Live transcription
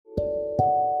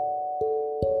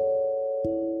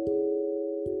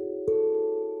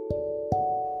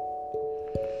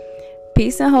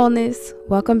Peace and wholeness.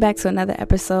 Welcome back to another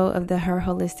episode of the Her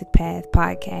Holistic Path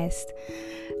podcast.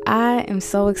 I am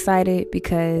so excited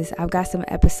because I've got some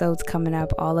episodes coming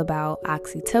up all about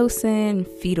oxytocin,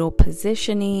 fetal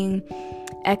positioning,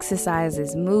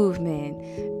 exercises,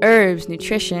 movement, herbs,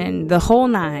 nutrition, the whole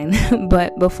nine.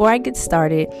 But before I get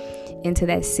started into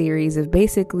that series of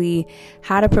basically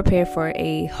how to prepare for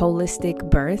a holistic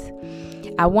birth,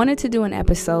 I wanted to do an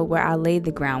episode where I laid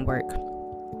the groundwork.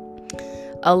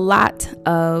 A lot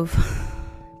of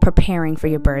preparing for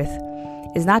your birth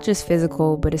is not just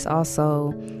physical, but it's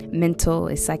also mental,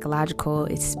 it's psychological,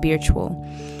 it's spiritual.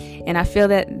 And I feel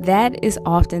that that is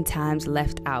oftentimes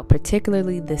left out,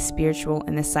 particularly the spiritual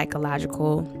and the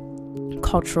psychological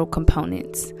cultural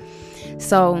components.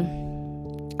 So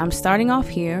I'm starting off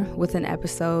here with an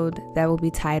episode that will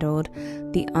be titled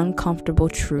The Uncomfortable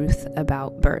Truth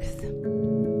About Birth.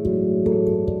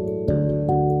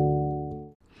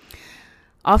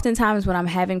 Oftentimes when I'm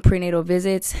having prenatal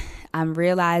visits, I'm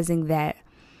realizing that,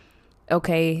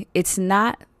 okay, it's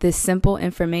not this simple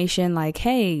information like,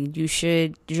 hey, you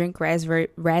should drink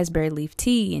raspberry leaf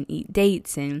tea and eat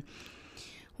dates and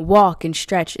walk and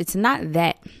stretch. It's not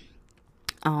that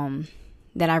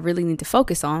that I really need to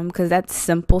focus on, because that's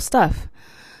simple stuff.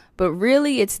 But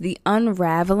really, it's the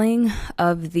unraveling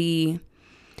of the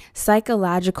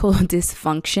psychological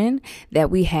dysfunction that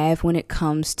we have when it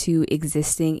comes to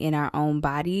existing in our own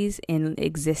bodies and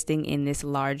existing in this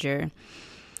larger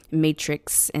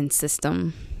matrix and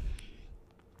system.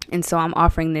 And so I'm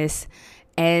offering this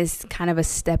as kind of a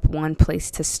step one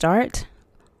place to start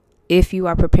if you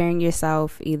are preparing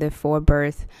yourself either for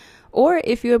birth or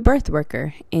if you're a birth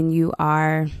worker and you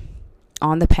are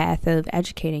on the path of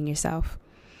educating yourself.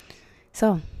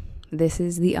 So this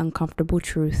is the uncomfortable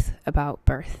truth about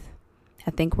birth.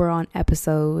 I think we're on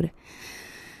episode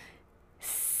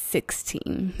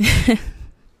 16.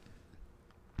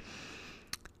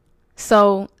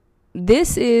 So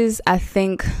this is, I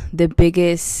think, the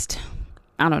biggest,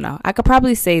 I don't know, I could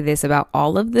probably say this about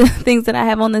all of the things that I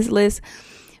have on this list,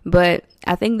 but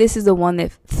I think this is the one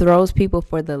that throws people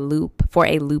for a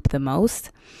loop the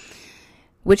most,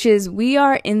 which is we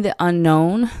are in the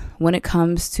unknown when it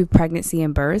comes to pregnancy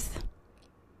and birth.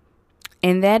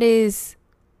 And that is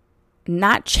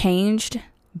not changed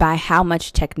by how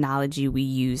much technology we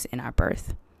use in our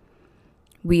birth.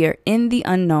 We are in the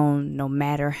unknown no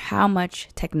matter how much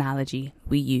technology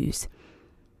we use.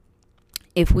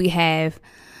 If we have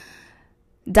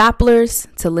Dopplers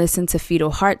to listen to fetal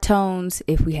heart tones,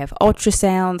 if we have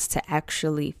ultrasounds to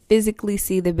actually physically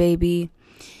see the baby,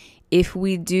 if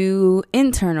we do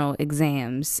internal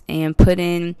exams and put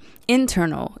in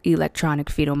internal electronic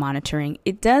fetal monitoring,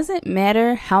 it doesn't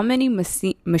matter how many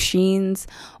machines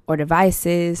or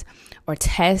devices or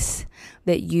tests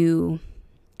that you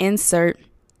insert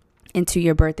into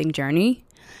your birthing journey,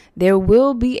 there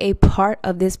will be a part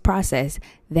of this process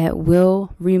that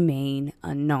will remain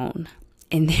unknown.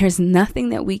 And there's nothing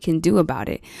that we can do about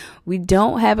it. We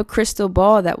don't have a crystal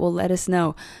ball that will let us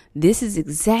know this is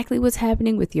exactly what's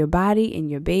happening with your body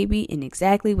and your baby, and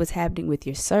exactly what's happening with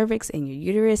your cervix and your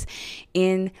uterus,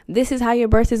 and this is how your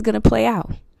birth is going to play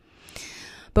out.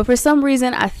 But for some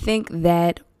reason, I think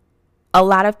that a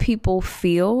lot of people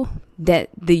feel that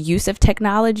the use of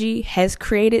technology has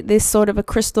created this sort of a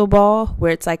crystal ball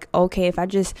where it's like, okay, if I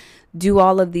just do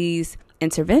all of these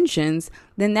interventions,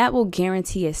 then that will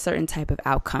guarantee a certain type of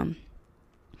outcome.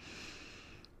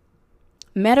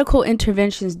 Medical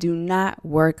interventions do not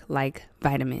work like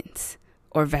vitamins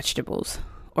or vegetables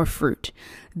or fruit.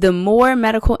 The more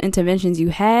medical interventions you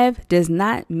have does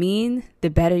not mean the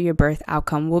better your birth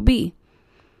outcome will be.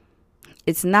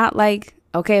 It's not like,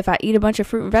 okay, if I eat a bunch of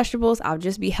fruit and vegetables, I'll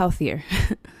just be healthier.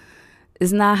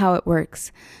 It's not how it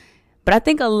works. But I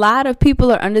think a lot of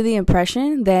people are under the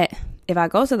impression that if I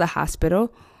go to the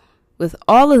hospital with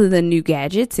all of the new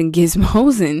gadgets and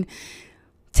gizmos and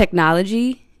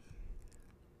technology,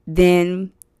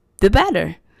 then the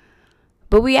better.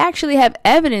 But we actually have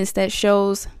evidence that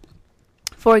shows,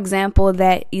 for example,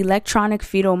 that electronic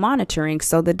fetal monitoring,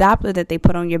 so the Doppler that they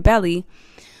put on your belly,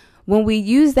 when we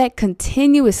use that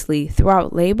continuously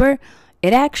throughout labor,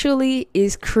 it actually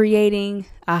is creating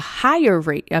a higher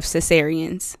rate of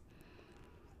cesareans.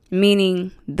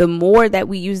 Meaning the more that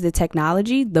we use the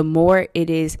technology, the more it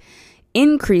is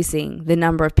increasing the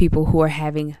number of people who are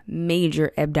having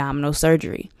major abdominal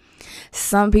surgery.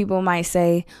 Some people might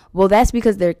say, well, that's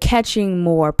because they're catching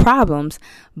more problems.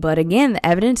 But again, the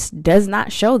evidence does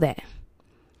not show that.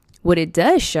 What it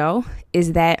does show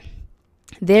is that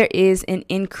there is an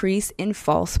increase in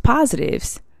false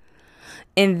positives,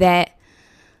 and that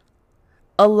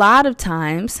a lot of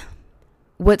times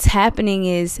what's happening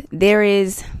is there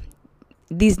is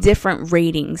these different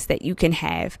ratings that you can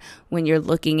have when you're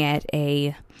looking at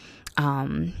a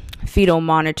fetal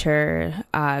monitor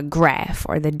graph,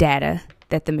 or the data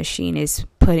that the machine is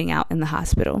putting out in the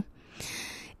hospital.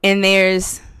 And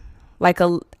there's like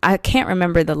I can't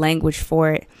remember the language for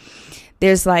it.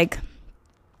 There's like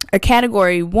a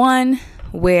category 1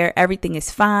 where everything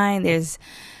is fine. There's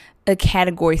a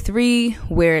category 3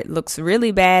 where it looks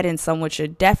really bad and someone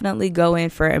should definitely go in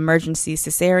for emergency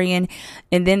cesarean.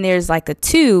 And then there's like a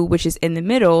 2, which is in the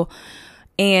middle.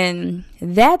 And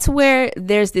that's where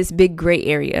there's this big gray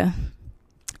area.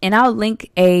 And I'll link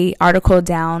a article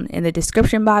down in the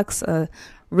description box, a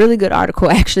really good article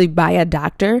actually by a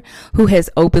doctor who has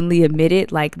openly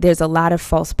admitted like there's a lot of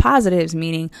false positives,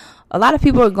 meaning a lot of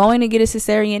people are going to get a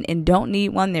cesarean and don't need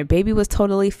one. Their baby was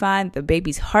totally fine. The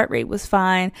baby's heart rate was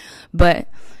fine. But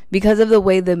because of the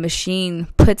way the machine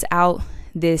puts out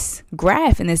this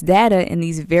graph and this data and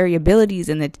these variabilities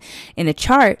in the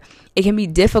chart, it can be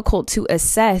difficult to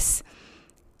assess,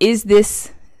 is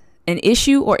this an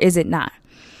issue or is it not?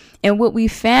 And what we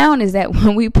found is that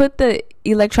when we put the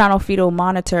electronofetal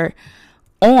monitor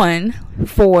on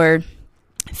for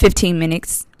 15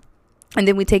 minutes and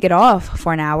then we take it off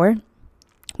for an hour,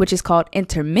 which is called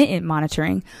intermittent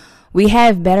monitoring, we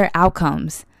have better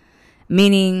outcomes,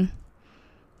 meaning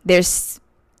there's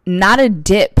not a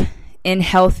dip in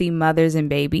healthy mothers and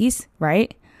babies,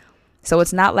 right? So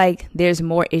it's not like there's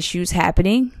more issues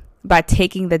happening by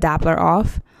taking the Doppler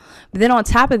off. But then on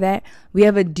top of that, we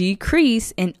have a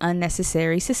decrease in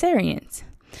unnecessary cesareans.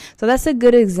 So that's a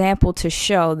good example to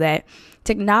show that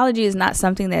technology is not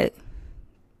something that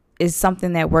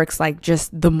works like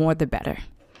just the more the better.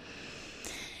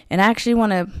 And I actually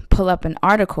want to pull up an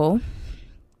article.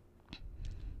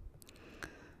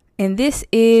 And this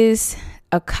is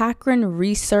a Cochrane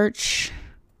research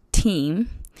team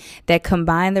that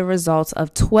combined the results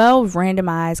of 12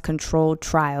 randomized controlled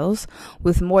trials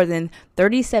with more than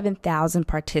 37,000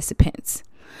 participants.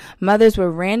 Mothers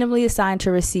were randomly assigned to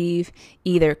receive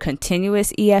either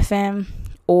continuous EFM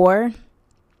or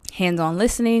hands-on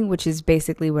listening, which is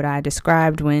basically what I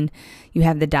described when you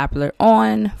have the Doppler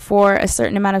on for a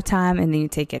certain amount of time and then you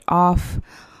take it off,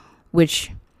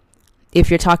 which if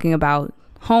you're talking about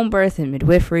home birth and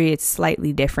midwifery, it's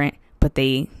slightly different, but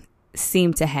they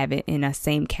seem to have it in a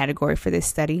same category for this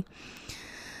study.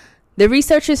 The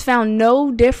researchers found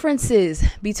no differences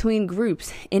between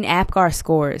groups in APGAR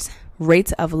scores,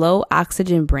 rates of low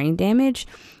oxygen brain damage,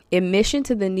 admission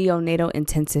to the neonatal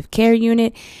intensive care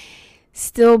unit,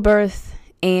 stillbirth,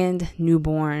 and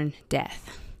newborn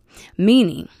death.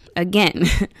 Meaning, again,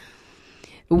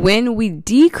 when we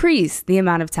decrease the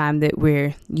amount of time that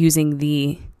we're using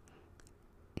the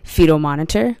fetal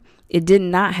monitor, it did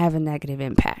not have a negative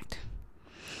impact.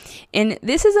 And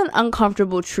this is an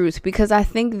uncomfortable truth because I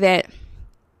think that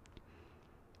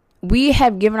we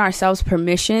have given ourselves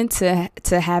permission to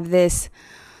have this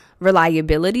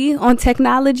reliability on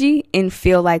technology and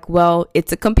feel like, well,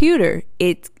 it's a computer.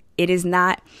 It is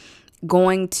not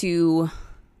going to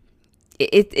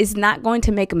it's not going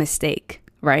to make a mistake,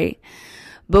 right?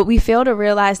 But we fail to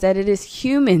realize that it is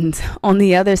humans on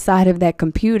the other side of that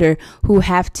computer who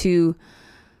have to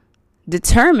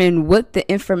determine what the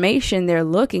information they're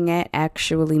looking at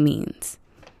actually means.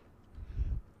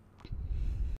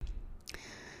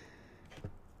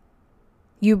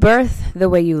 You birth the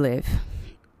way you live.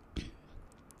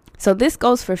 So this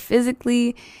goes for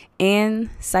physically and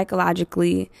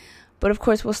psychologically. But of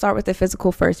course, we'll start with the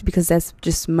physical first because that's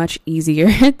just much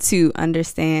easier to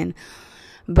understand.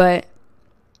 But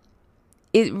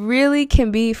it really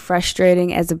can be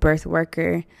frustrating as a birth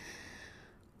worker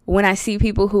when I see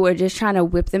people who are just trying to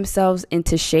whip themselves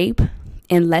into shape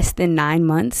in less than 9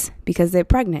 months because they're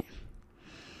pregnant.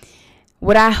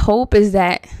 What I hope is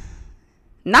that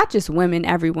not just women,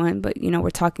 everyone, but we're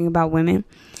talking about women,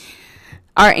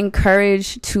 are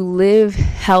encouraged to live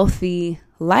healthy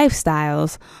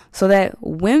lifestyles so that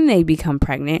when they become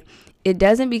pregnant, it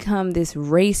doesn't become this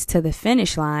race to the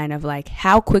finish line of like,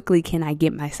 how quickly can I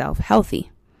get myself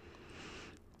healthy?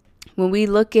 When we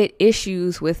look at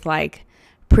issues with like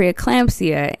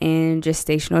preeclampsia and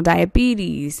gestational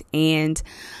diabetes and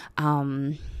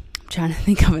I'm trying to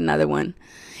think of another one.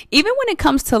 Even when it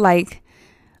comes to like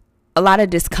a lot of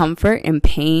discomfort and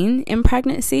pain in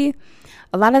pregnancy,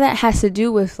 a lot of that has to do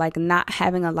with like not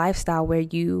having a lifestyle where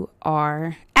you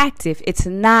are active. It's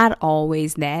not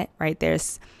always that, right?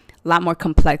 There's a lot more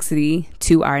complexity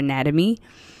to our anatomy.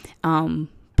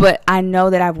 But I know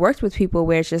that I've worked with people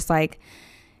where it's just like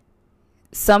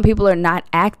some people are not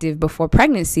active before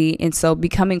pregnancy. And so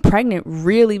becoming pregnant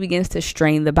really begins to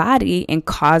strain the body and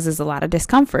causes a lot of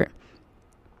discomfort.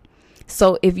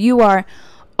 So if you are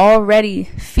already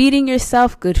feeding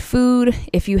yourself good food,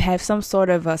 if you have some sort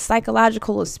of a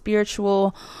psychological or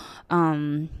spiritual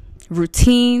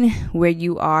routine where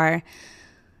you are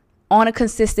on a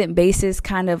consistent basis,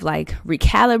 kind of like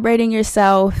recalibrating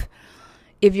yourself,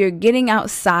 if you're getting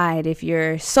outside, if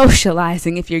you're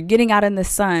socializing, if you're getting out in the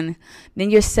sun, then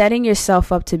you're setting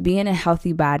yourself up to be in a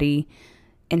healthy body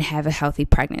and have a healthy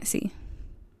pregnancy.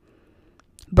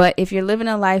 But if you're living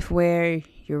a life where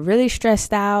you're really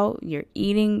stressed out, you're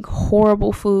eating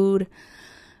horrible food,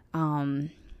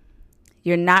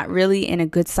 you're not really in a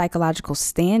good psychological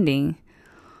standing,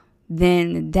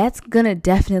 then that's going to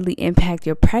definitely impact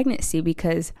your pregnancy,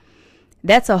 because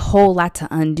that's a whole lot to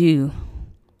undo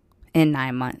in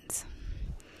 9 months.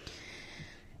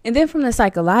 And then from the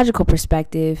psychological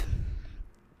perspective,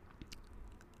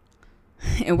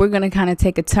 and we're going to kind of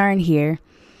take a turn here,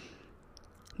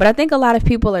 but I think a lot of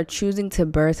people are choosing to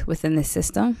birth within the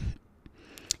system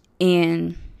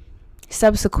and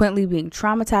subsequently being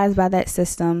traumatized by that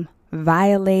system,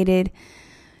 violated,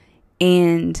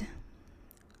 and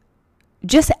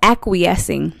just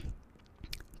acquiescing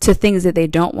to things that they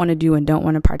don't want to do and don't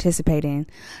want to participate in.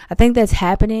 I think that's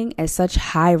happening at such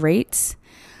high rates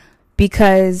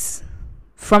because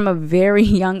from a very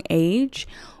young age,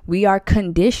 we are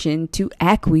conditioned to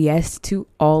acquiesce to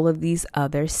all of these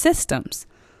other systems.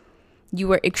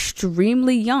 You are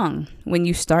extremely young when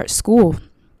you start school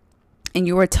and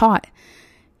you are taught,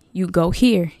 you go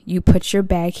here, you put your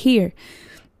bag here,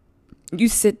 you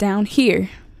sit down here,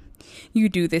 you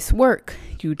do this work,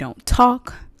 you don't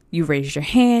talk, you raise your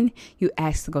hand, you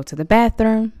ask to go to the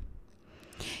bathroom.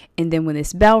 And then when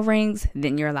this bell rings,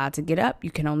 then you're allowed to get up.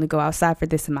 You can only go outside for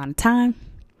this amount of time.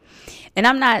 And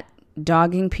I'm not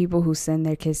dogging people who send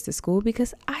their kids to school,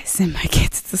 because I send my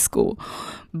kids to school.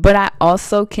 But I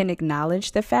also can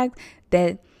acknowledge the fact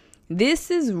that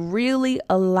this is really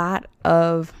a lot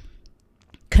of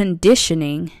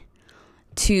conditioning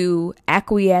to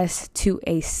acquiesce to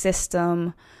a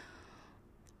system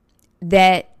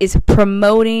that is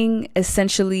promoting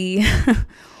essentially,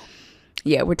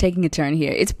 yeah, we're taking a turn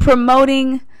here. It's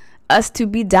promoting us to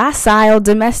be docile,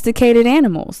 domesticated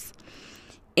animals.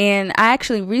 And I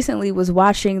actually recently was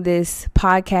watching this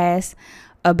podcast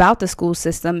about the school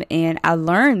system, and I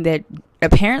learned that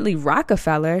apparently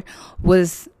Rockefeller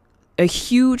was a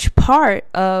huge part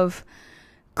of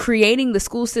creating the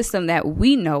school system that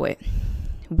we know it,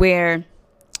 where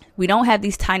we don't have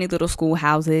these tiny little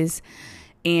schoolhouses.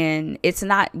 And it's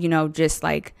not, just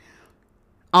like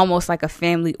almost like a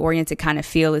family oriented kind of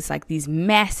feel. It's like these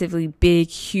massively big,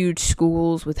 huge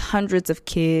schools with hundreds of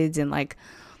kids and like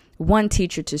one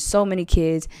teacher to so many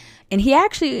kids. And he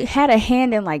actually had a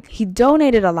hand in, like, he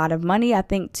donated a lot of money, I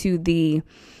think, to the,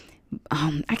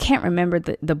 I can't remember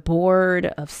the board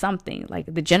of something,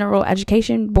 like the General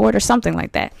Education Board or something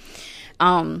like that.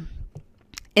 And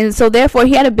so therefore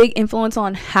he had a big influence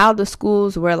on how the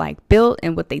schools were like built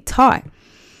and what they taught.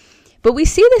 But we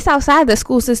see this outside the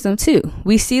school system too.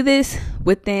 We see this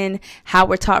within how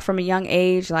we're taught from a young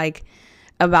age, like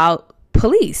about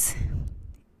police.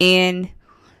 And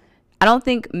I don't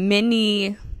think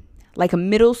many like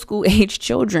middle school age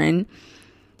children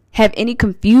have any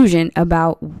confusion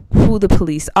about who the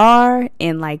police are,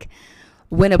 and like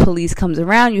when a police comes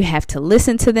around, you have to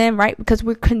listen to them, right? Because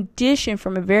we're conditioned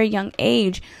from a very young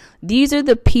age. These are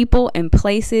the people and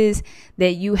places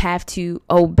that you have to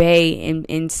obey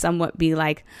and somewhat be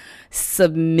like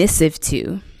submissive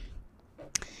to.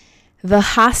 The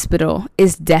hospital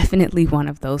is definitely one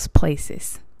of those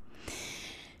places.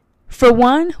 For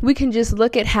one, we can just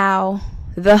look at how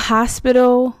the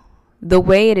hospital, the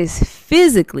way it is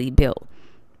physically built,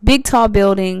 big, tall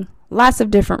building, lots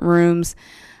of different rooms.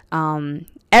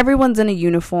 Everyone's in a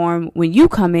uniform. When you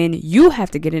come in, you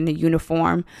have to get in a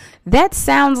uniform. That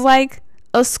sounds like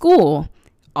a school.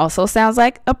 Also sounds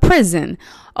like a prison.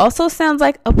 Also sounds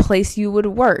like a place you would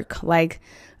work, like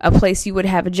a place you would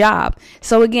have a job.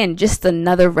 So again, just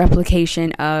another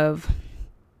replication of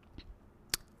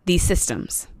these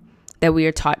systems that we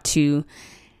are taught to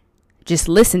just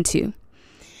listen to.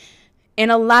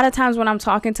 And a lot of times when I'm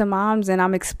talking to moms and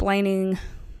I'm explaining,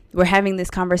 we're having this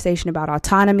conversation about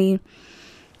autonomy,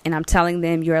 and I'm telling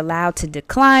them you're allowed to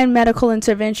decline medical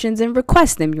interventions and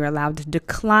request them. You're allowed to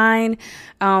decline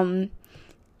working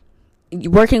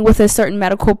with a certain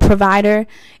medical provider.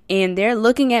 And they're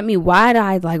looking at me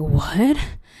wide-eyed like, what?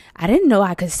 I didn't know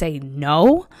I could say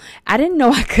no. I didn't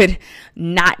know I could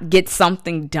not get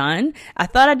something done. I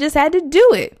thought I just had to do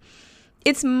it.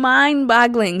 It's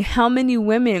mind-boggling how many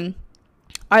women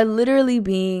are literally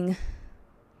being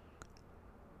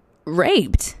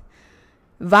raped,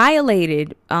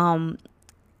 violated. And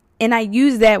I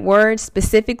use that word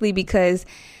specifically because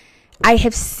I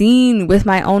have seen with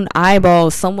my own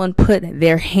eyeballs someone put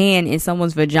their hand in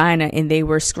someone's vagina and they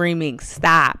were screaming,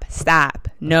 "Stop, stop,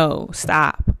 no,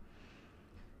 stop."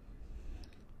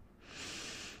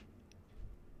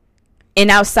 And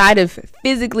outside of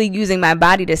physically using my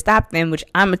body to stop them, which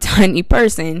I'm a tiny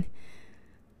person,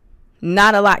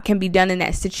 not a lot can be done in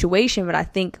that situation. But I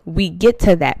think we get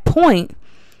to that point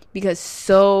because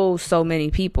so many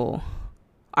people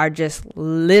are just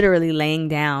literally laying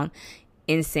down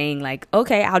and saying like,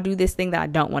 okay, I'll do this thing that I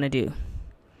don't want to do.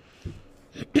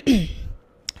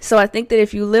 So I think that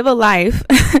if you live a life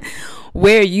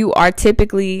where you are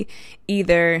typically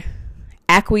either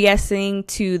acquiescing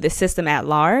to the system at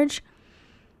large,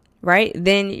 right,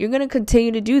 then you're going to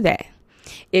continue to do that.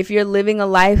 If you're living a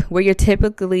life where you're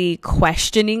typically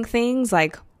questioning things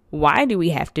like, why do we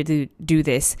have to do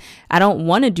this? I don't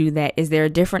want to do that. Is there a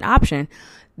different option?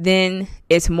 Then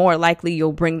it's more likely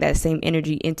you'll bring that same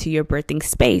energy into your birthing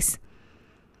space.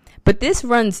 But this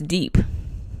runs deep.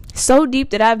 So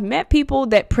deep that I've met people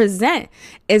that present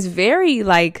as very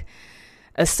like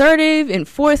assertive and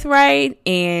forthright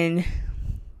and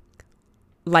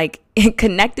like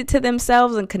connected to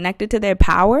themselves and connected to their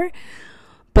power.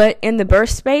 But in the birth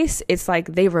space, it's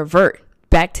like they revert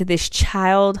back to this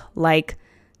childlike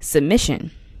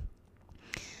submission.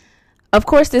 Of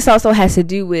course, this also has to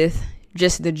do with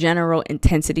just the general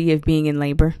intensity of being in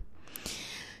labor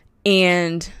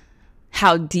and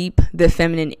how deep the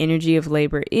feminine energy of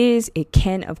labor is. It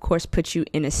can, of course, put you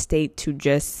in a state to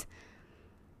just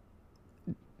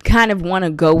kind of want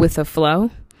to go with the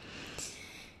flow.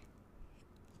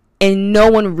 And no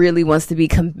one really wants to be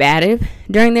combative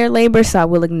during their labor, so I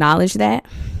will acknowledge that.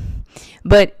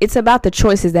 But it's about the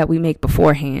choices that we make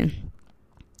beforehand.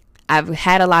 I've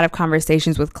had a lot of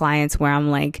conversations with clients where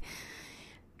I'm like,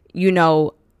 you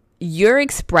know, you're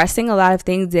expressing a lot of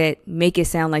things that make it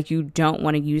sound like you don't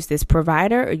want to use this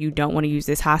provider or you don't want to use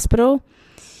this hospital.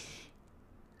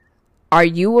 Are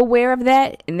you aware of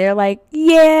that? And they're like,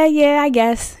 yeah, I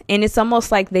guess. And it's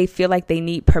almost like they feel like they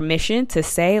need permission to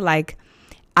say like,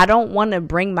 I don't want to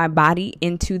bring my body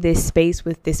into this space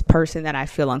with this person that I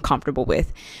feel uncomfortable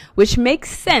with, which makes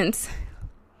sense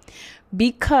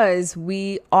because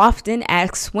we often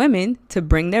ask women to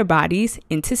bring their bodies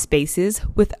into spaces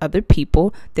with other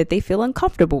people that they feel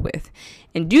uncomfortable with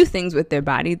and do things with their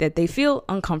body that they feel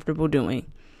uncomfortable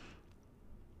doing.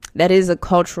 That is a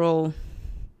cultural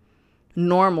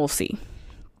normalcy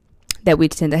that we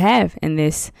tend to have in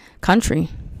this country.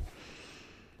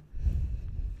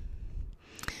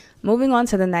 Moving on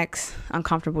to the next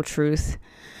uncomfortable truth.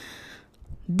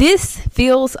 This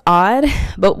feels odd,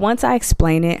 but once I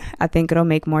explain it, I think it'll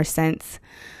make more sense.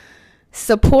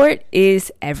 Support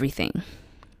is everything.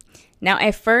 Now,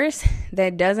 at first,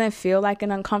 that doesn't feel like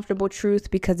an uncomfortable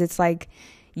truth because it's like,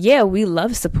 yeah, we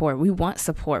love support. We want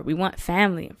support. We want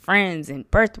family and friends and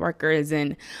birth workers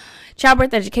and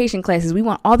childbirth education classes. We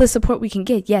want all the support we can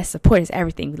get. Yes, support is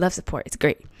everything. We love support. It's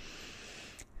great.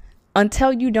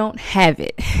 Until you don't have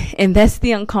it. And that's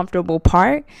the uncomfortable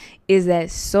part, is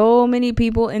that so many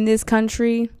people in this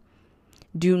country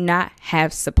do not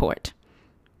have support.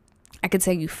 I can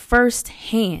tell you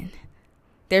firsthand.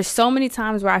 There's so many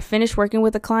times where I finish working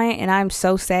with a client and I'm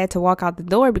so sad to walk out the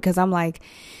door because I'm like,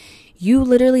 you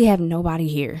literally have nobody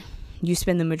here. You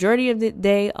spend the majority of the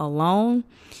day alone.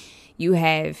 You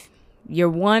have your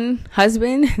one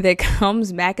husband that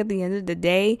comes back at the end of the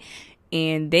day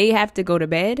and they have to go to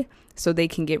bed so they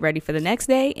can get ready for the next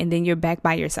day, and then you're back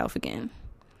by yourself again.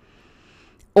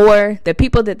 Or the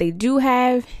people that they do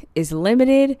have is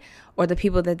limited, or the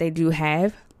people that they do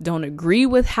have don't agree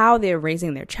with how they're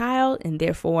raising their child, and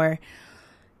therefore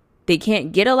they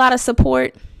can't get a lot of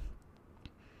support.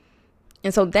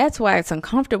 And so that's why it's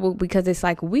uncomfortable, because it's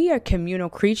like we are communal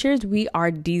creatures. We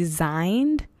are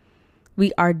designed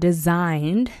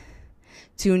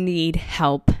to need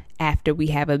help after we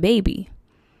have a baby.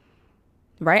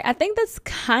 Right? I think that's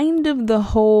kind of the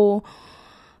whole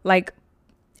like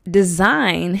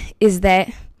design, is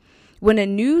that when a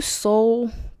new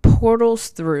soul portals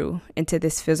through into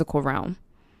this physical realm,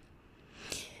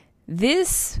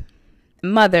 this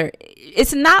mother,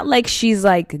 it's not like she's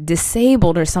like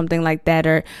disabled or something like that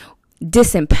or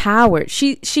disempowered.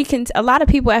 She can, a lot of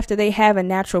people after they have a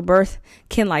natural birth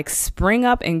can like spring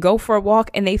up and go for a walk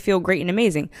and they feel great and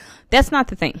amazing. That's not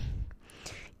the thing.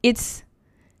 It's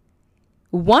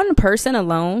one person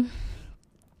alone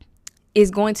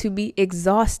is going to be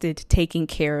exhausted taking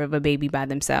care of a baby by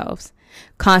themselves.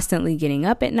 constantly getting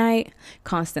up at night,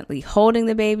 constantly holding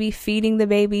the baby, feeding the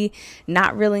baby,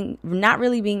 not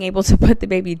really being able to put the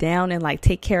baby down and like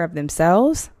take care of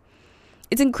themselves.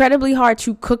 It's incredibly hard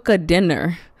to cook a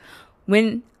dinner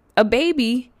when a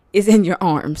baby is in your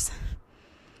arms,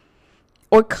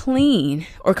 or clean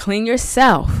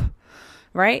yourself,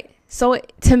 right? So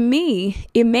to me,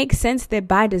 it makes sense that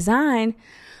by design,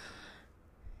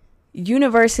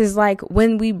 universe is like,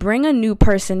 when we bring a new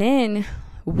person in,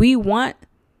 we want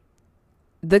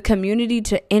the community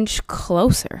to inch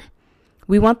closer.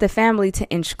 We want the family to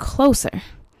inch closer.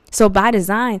 So by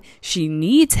design, she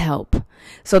needs help.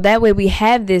 So that way we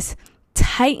have this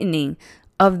tightening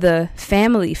of the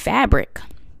family fabric.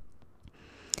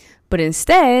 But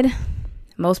instead,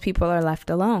 most people are left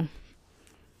alone.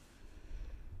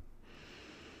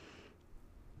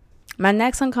 My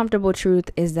next uncomfortable truth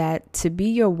is that to be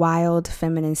your wild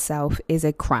feminine self is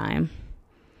a crime.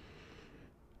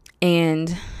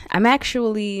 And I'm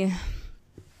actually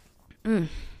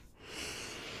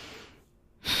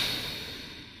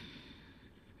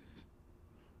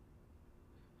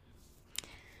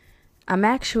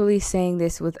saying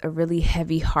this with a really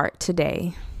heavy heart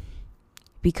today,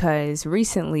 because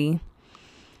recently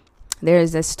there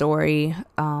is a story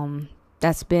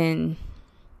that's been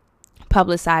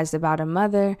publicized about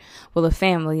a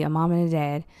family, a mom and a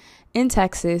dad in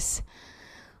Texas,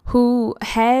 who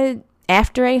had,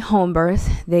 after a home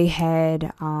birth, they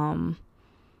had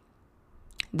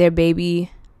their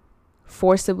baby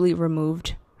forcibly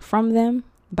removed from them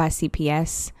by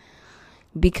CPS,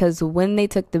 because when they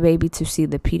took the baby to see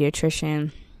the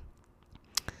pediatrician,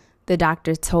 the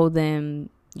doctor told them,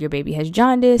 your baby has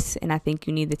jaundice, and I think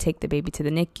you need to take the baby to the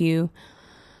NICU.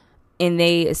 And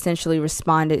they essentially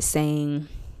responded saying,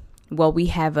 well, we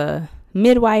have a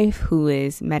midwife who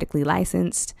is medically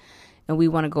licensed, and we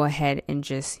want to go ahead and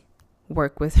just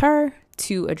work with her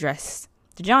to address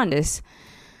the jaundice.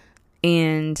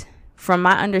 And from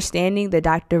my understanding, the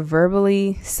doctor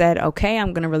verbally said, okay,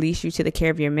 I'm going to release you to the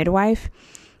care of your midwife.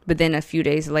 But then a few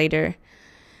days later,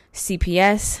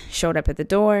 CPS showed up at the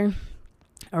door,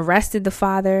 arrested the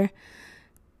father,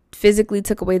 physically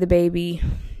took away the baby,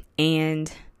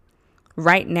 and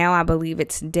right now, I believe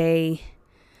it's day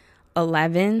 10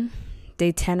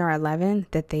 or 11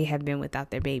 that they have been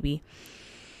without their baby.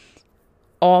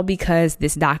 All because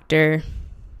this doctor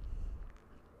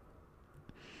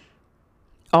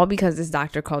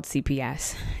called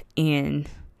CPS and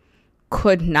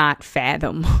could not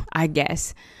fathom, I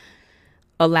guess,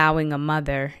 allowing a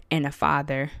mother and a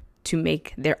father to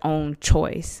make their own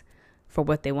choice for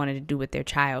what they wanted to do with their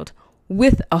child,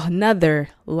 with another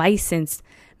licensed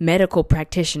medical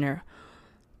practitioner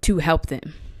to help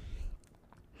them.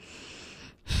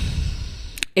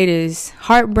 It is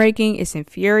heartbreaking, it's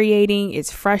infuriating,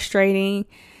 it's frustrating,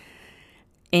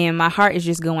 and my heart is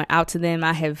just going out to them.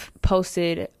 I have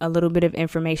posted a little bit of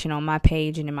information on my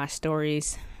page and in my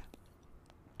stories,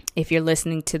 if you're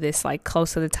listening to this like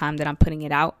close to the time that I'm putting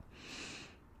it out.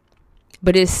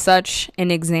 But it's such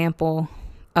an example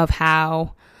of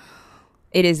how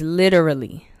it is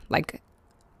literally like,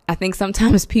 I think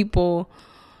sometimes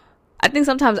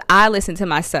I listen to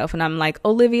myself and I'm like,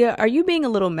 Olivia, are you being a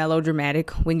little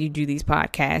melodramatic when you do these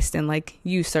podcasts and like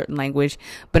use certain language?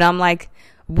 But I'm like,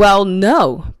 well,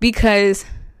 no, because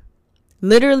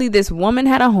literally this woman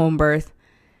had a home birth.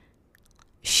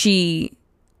 She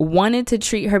wanted to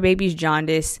treat her baby's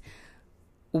jaundice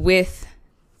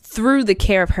through the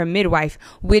care of her midwife,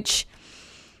 which,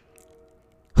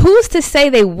 who's to say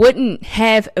they wouldn't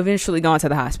have eventually gone to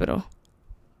the hospital?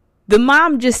 The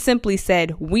mom just simply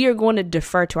said, we are going to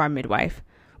defer to our midwife.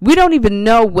 We don't even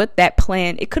know what that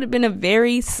plan, it could have been a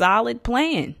very solid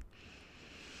plan.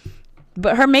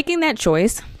 But her making that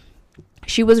choice,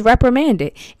 she was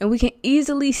reprimanded. And we can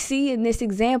easily see in this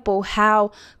example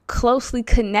how closely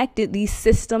connected these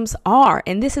systems are.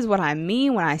 And this is what I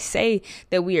mean when I say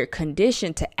that we are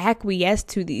conditioned to acquiesce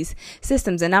to these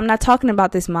systems. And I'm not talking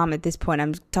about this mom at this point.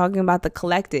 I'm talking about the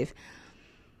collective.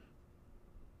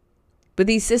 But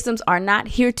these systems are not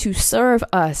here to serve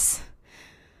us.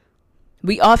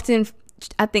 We often,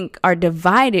 I think, are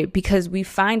divided because we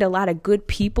find a lot of good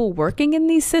people working in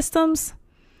these systems.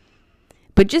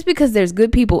 But just because there's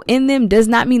good people in them does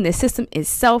not mean the system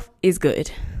itself is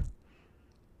good.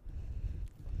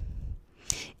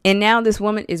 And now this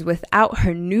woman is without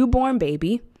her newborn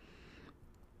baby.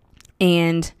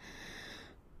 And,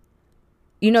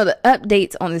 you know, the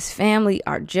updates on this family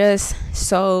are just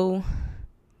so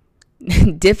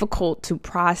difficult to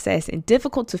process and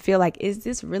difficult to feel like, is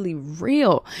this really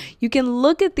real? You can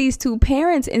look at these two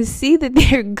parents and see that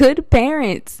they're good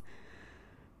parents.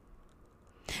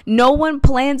 No one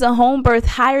plans a home birth,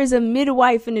 hires a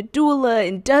midwife and a doula,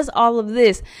 and does all of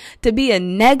this to be a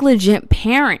negligent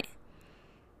parent.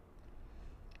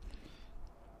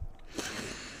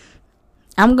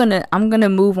 I'm gonna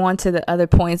move on to the other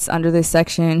points under this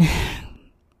section,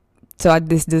 so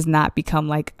this does not become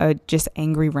like a just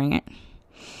angry rant.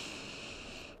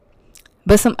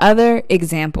 But some other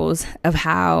examples of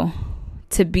how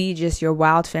to be just your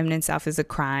wild feminine self is a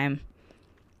crime,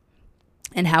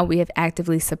 and how we have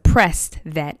actively suppressed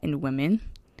that in women.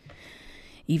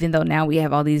 Even though now we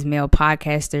have all these male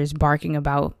podcasters barking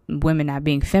about women not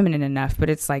being feminine enough, but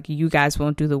it's like you guys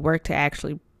won't do the work to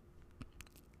actually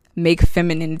make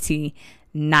femininity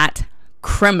not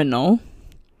criminal.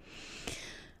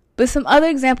 But some other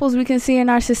examples we can see in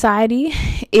our society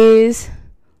is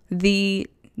the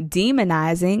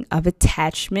demonizing of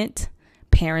attachment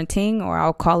parenting, or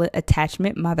I'll call it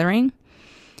attachment mothering.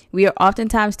 We are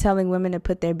oftentimes telling women to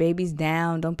put their babies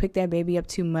down. Don't pick that baby up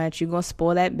too much. You're going to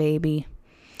spoil that baby.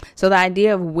 So the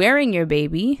idea of wearing your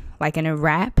baby, like in a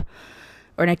wrap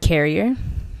or in a carrier,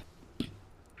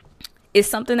 is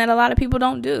something that a lot of people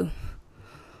don't do.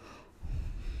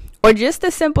 Or just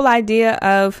the simple idea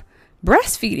of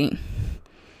breastfeeding.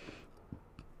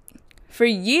 For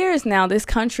years now, this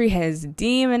country has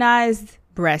demonized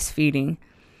breastfeeding.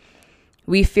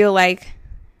 We feel like,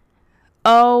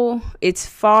 oh, it's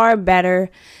far better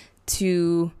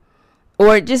to,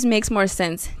 or it just makes more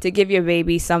sense to give your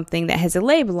baby something that has a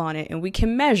label on it and we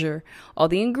can measure all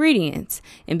the ingredients,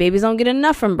 and babies don't get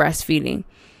enough from breastfeeding,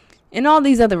 and all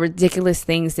these other ridiculous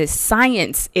things that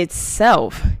science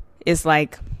itself is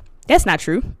like, that's not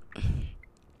true.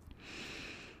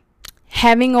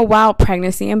 Having a wild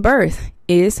pregnancy and birth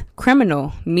is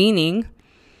criminal, meaning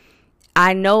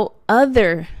I know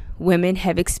other women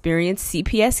have experienced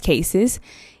CPS cases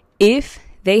if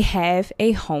they have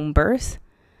a home birth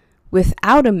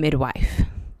without a midwife.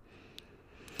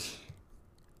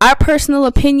 Our personal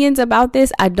opinions about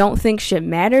this, I don't think should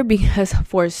matter, because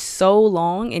for so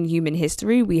long in human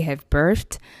history, we have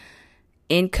birthed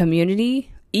in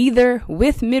community, either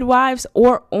with midwives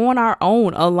or on our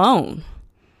own alone.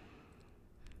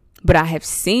 But I have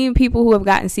seen people who have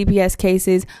gotten CPS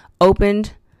cases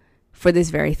opened for this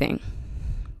very thing.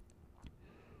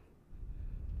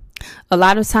 A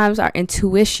lot of times our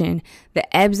intuition,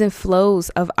 the ebbs and flows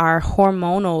of our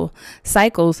hormonal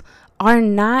cycles are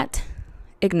not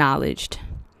acknowledged.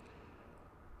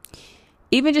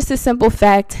 Even just the simple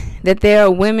fact that there are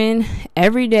women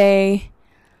every day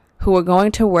who are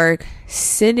going to work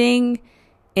sitting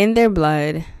in their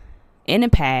blood in a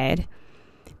pad,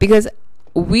 because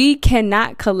we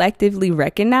cannot collectively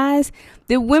recognize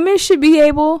that women should be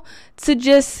able to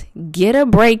just get a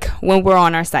break when we're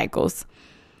on our cycles.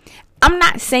 I'm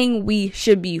not saying we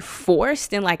should be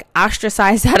forced and like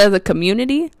ostracized out of the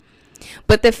community,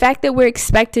 but the fact that we're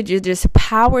expected to just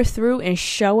power through and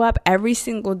show up every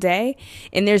single day,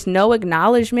 and there's no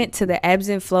acknowledgement to the ebbs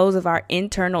and flows of our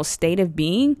internal state of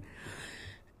being,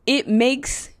 it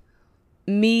makes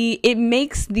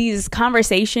these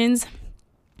conversations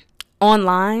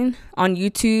online, on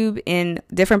YouTube, and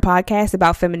different podcasts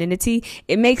about femininity,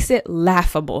 it makes it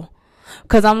laughable.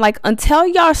 Because I'm like, until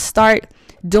y'all start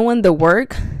doing the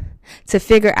work to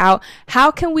figure out how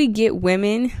can we get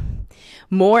women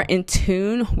more in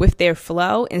tune with their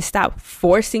flow and stop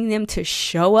forcing them to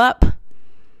show up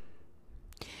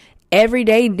every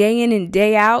day, day in and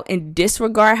day out, and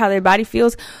disregard how their body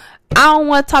feels, I don't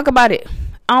want to talk about it.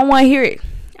 I don't want to hear it.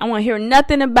 I want to hear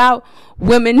nothing about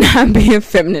women not being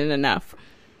feminine enough.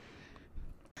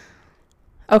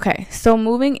 Okay, so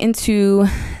moving into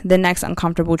the next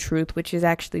uncomfortable truth, which is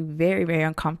actually very, very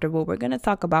uncomfortable. We're going to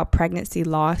talk about pregnancy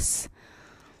loss.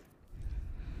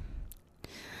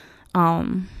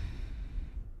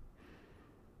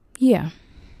 Yeah.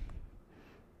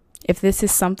 If this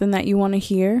is something that you want to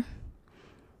hear,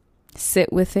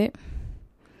 sit with it.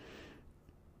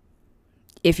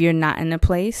 If you're not in a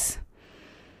place,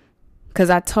 because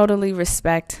I totally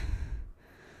respect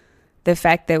the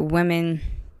fact that women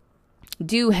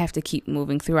do have to keep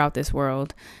moving throughout this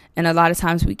world. And a lot of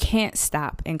times we can't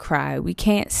stop and cry. We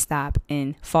can't stop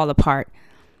and fall apart.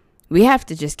 We have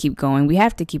to just keep going. We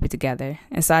have to keep it together.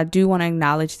 And so I do want to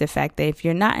acknowledge the fact that if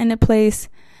you're not in a place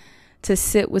to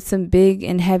sit with some big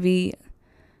and heavy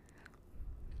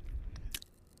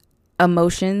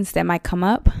emotions that might come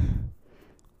up,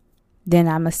 then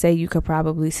I must say you could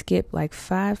probably skip like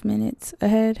 5 minutes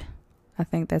ahead. I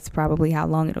think that's probably how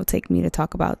long it'll take me to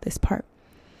talk about this part.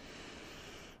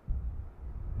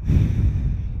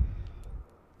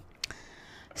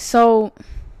 So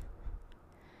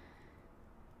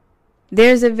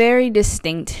there's a very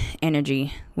distinct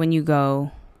energy when you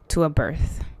go to a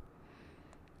birth.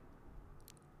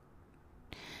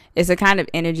 It's a kind of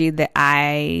energy that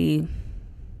I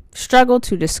struggle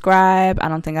to describe. I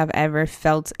don't think I've ever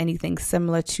felt anything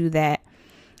similar to that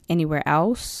anywhere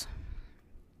else.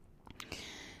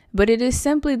 But it is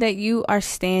simply that you are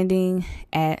standing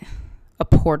at a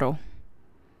portal.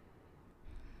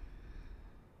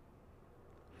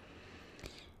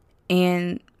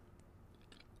 And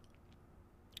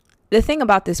the thing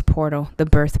about this portal, the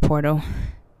birth portal,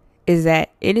 is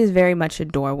that it is very much a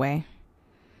doorway.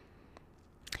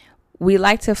 We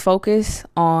like to focus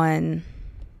on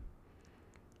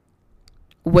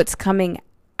what's coming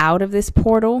out of this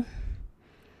portal,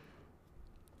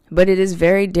 but it is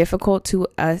very difficult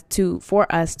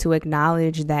for us to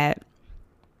acknowledge that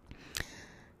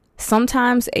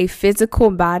sometimes a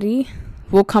physical body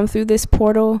will come through this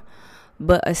portal,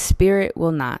 but a spirit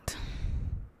will not.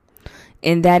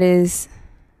 And that is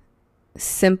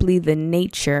simply the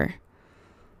nature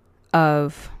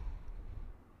of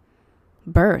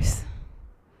birth.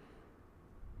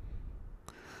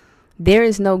 There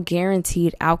is no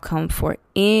guaranteed outcome for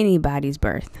anybody's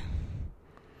birth.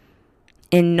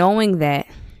 And knowing that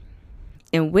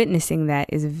and witnessing that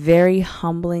is a very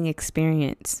humbling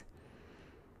experience.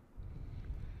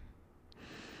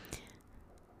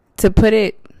 To put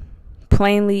it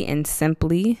plainly and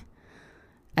simply,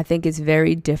 I think it's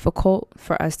very difficult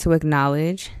for us to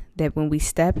acknowledge that when we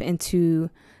step into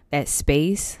that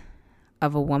space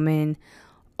of a woman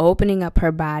opening up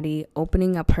her body,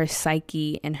 opening up her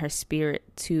psyche and her spirit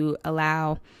to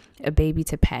allow a baby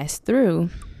to pass through,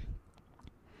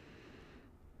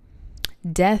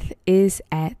 death is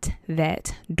at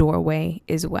that doorway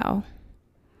as well.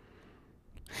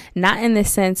 Not in the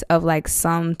sense of like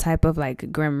some type of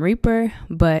like Grim Reaper,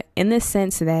 but in the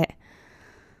sense that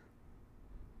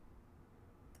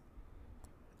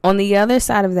on the other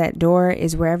side of that door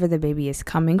is wherever the baby is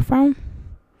coming from.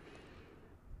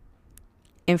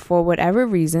 And for whatever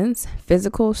reasons,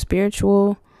 physical,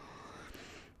 spiritual,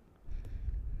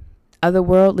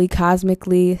 otherworldly,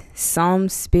 cosmically, some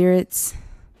spirits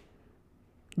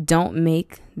don't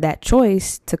make that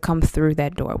choice to come through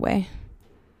that doorway.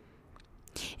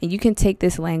 And you can take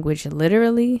this language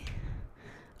literally.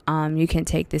 You can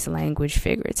take this language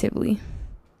figuratively.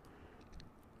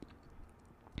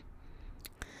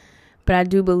 But I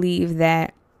do believe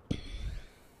that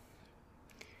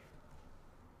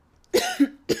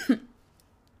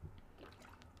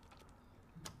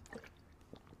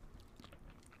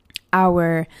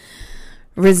our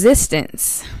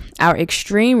resistance, our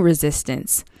extreme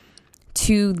resistance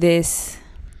to this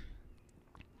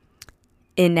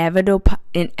inevitable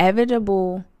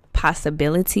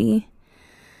possibility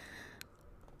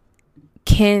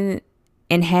can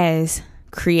and has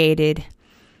created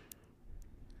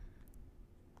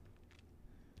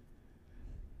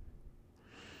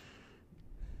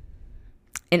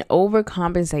an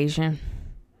overcompensation.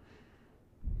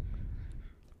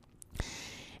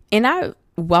 And I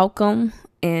welcome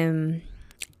and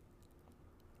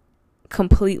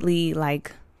completely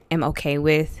am okay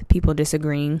with people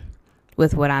disagreeing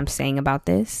with what I'm saying about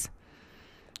this.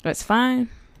 That's fine.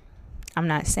 I'm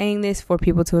not saying this for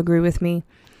people to agree with me.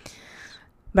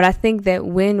 But I think that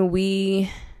when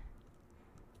we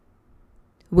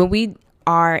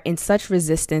are in such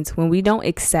resistance, when we don't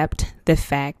accept the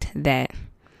fact that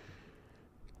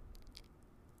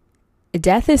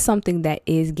death is something that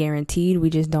is guaranteed, we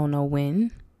just don't know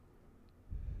when.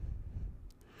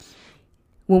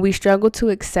 When we struggle to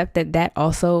accept that that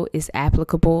also is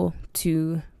applicable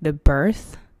to the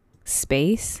birth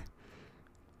space,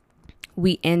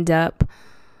 we end up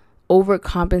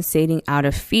overcompensating out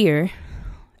of fear,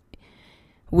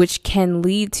 which can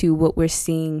lead to what we're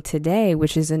seeing today,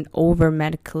 which is an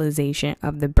over-medicalization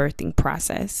of the birthing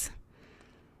process.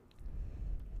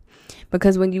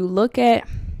 Because when you look at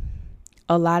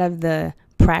a lot of the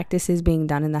practices being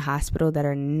done in the hospital that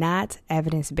are not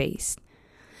evidence-based,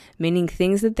 meaning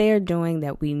things that they are doing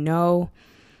that we know,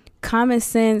 common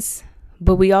sense,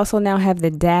 but we also now have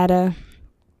the data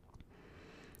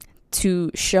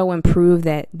to show and prove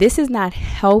that this is not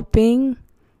helping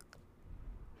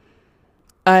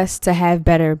us to have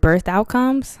better birth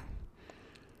outcomes.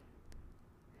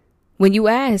 When you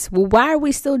ask, well, why are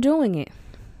we still doing it?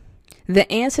 The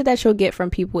answer that you'll get from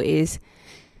people is,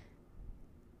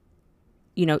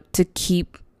 to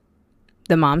keep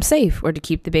the mom safe, or to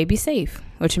keep the baby safe,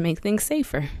 or to make things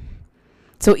safer.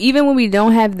 So even when we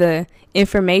don't have the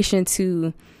information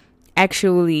to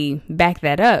actually back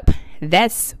that up,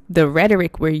 that's the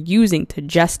rhetoric we're using to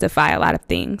justify a lot of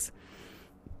things.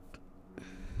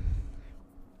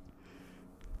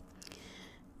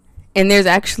 And there's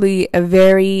actually a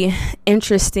very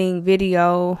interesting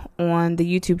video on the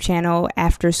YouTube channel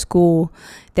After School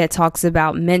that talks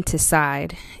about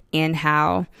menticide and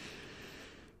how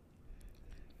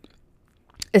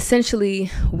essentially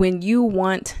when you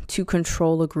want to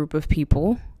control a group of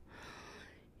people,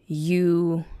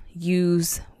 you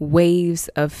use waves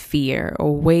of fear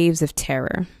or waves of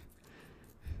terror.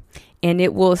 And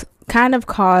it will kind of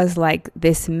cause like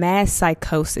this mass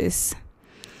psychosis.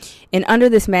 And under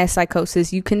this mass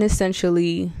psychosis, you can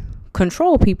essentially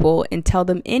control people and tell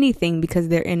them anything because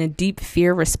they're in a deep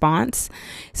fear response.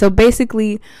 So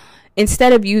basically,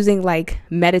 instead of using like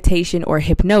meditation or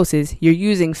hypnosis, you're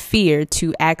using fear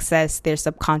to access their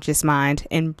subconscious mind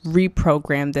and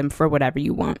reprogram them for whatever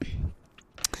you want.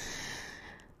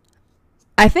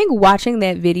 I think watching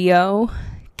that video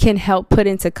can help put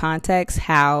into context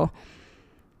how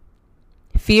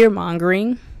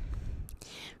fear-mongering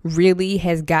really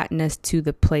has gotten us to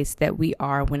the place that we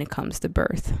are when it comes to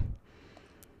birth.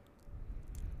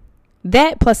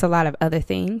 That plus a lot of other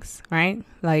things, right?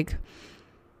 Like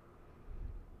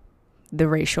the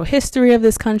racial history of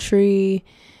this country,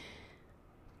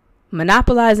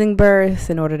 monopolizing birth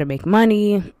in order to make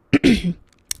money.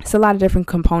 It's a lot of different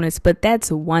components, but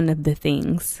that's one of the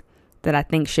things that I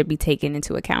think should be taken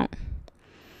into account.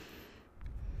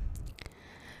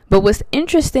 But what's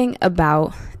interesting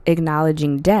about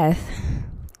acknowledging death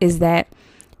is that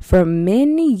for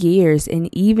many years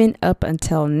and even up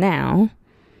until now,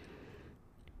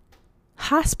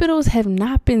 hospitals have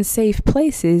not been safe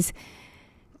places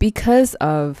because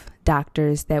of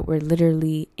doctors that were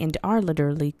literally and are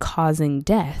literally causing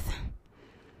death.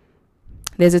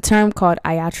 There's a term called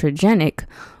iatrogenic,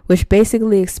 which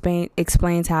basically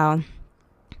explains how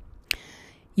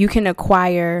you can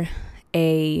acquire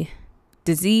a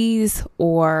disease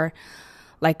or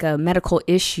like a medical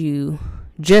issue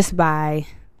just by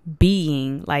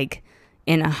being like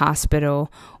in a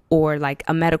hospital, or like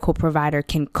a medical provider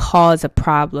can cause a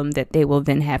problem that they will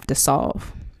then have to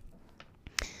solve.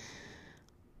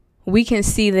 We can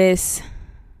see this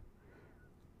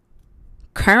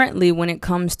currently when it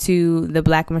comes to the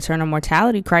Black maternal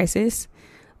mortality crisis,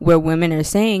 where women are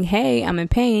saying, hey, I'm in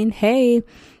pain. Hey,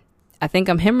 I think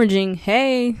I'm hemorrhaging.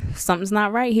 Hey, something's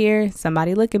not right here.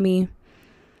 Somebody look at me.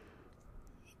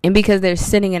 And because they're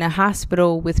sitting in a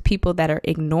hospital with people that are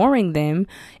ignoring them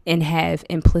and have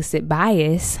implicit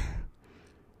bias,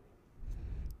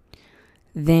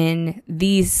 then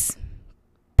these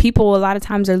people a lot of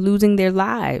times are losing their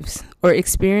lives or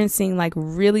experiencing like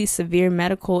really severe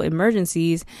medical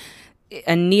emergencies,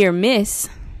 a near miss,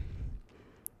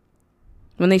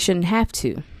 when they shouldn't have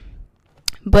to.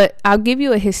 But I'll give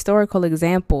you a historical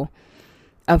example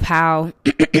of how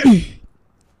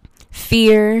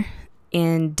fear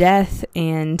and death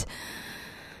and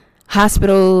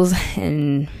hospitals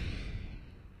and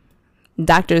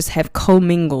doctors have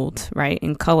commingled, right,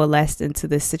 and coalesced into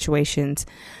the situations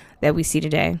that we see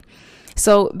today.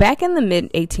 So back in the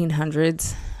mid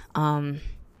 1800s,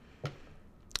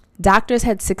 doctors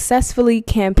had successfully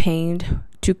campaigned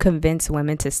to convince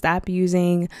women to stop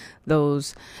using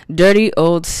those dirty,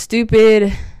 old,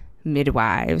 stupid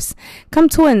midwives. Come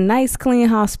to a nice, clean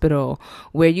hospital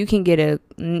where you can get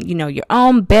your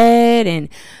own bed and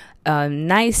a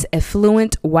nice,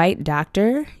 affluent white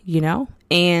doctor,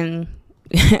 and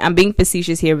I'm being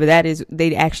facetious here, but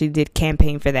they actually did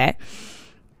campaign for that.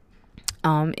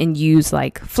 And use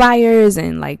like flyers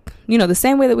and the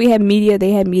same way that we had media,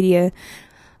 they had media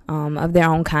of their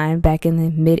own kind back in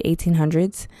the mid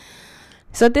 1800s.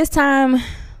 So at this time,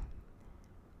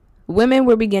 women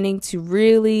were beginning to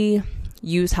really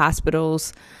use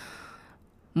hospitals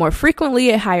more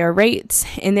frequently at higher rates.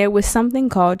 And there was something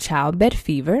called childbed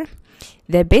fever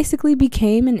that basically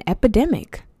became an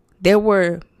epidemic. There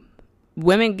were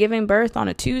women giving birth on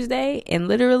a Tuesday and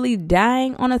literally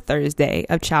dying on a Thursday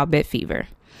of childbed fever.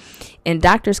 And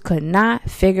doctors could not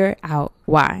figure out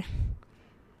why.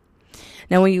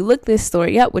 Now, when you look this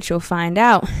story up, what you'll find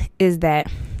out is that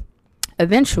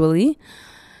eventually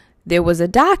there was a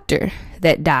doctor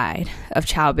that died of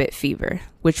childbed fever,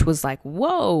 which was like,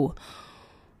 whoa.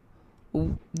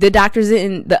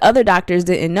 The other doctors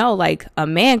didn't know like a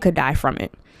man could die from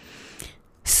it.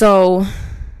 So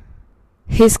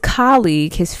his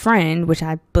colleague, his friend, which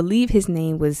I believe his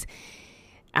name was,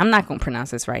 I'm not going to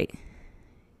pronounce this right,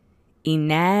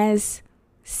 Inez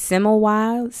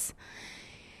Semmelweis,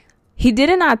 he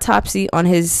did an autopsy on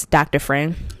his doctor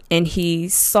friend, and he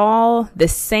saw the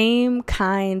same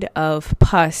kind of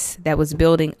pus that was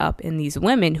building up in these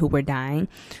women who were dying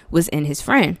was in his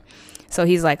friend. So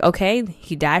he's like, okay,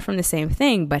 he died from the same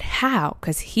thing, but how?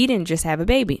 Because he didn't just have a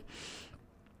baby.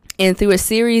 And through a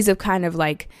series of kind of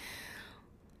like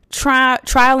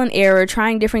trial and error,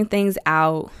 trying different things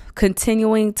out,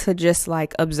 continuing to just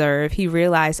like observe, he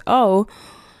realized, oh,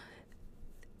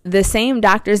 the same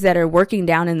doctors that are working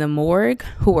down in the morgue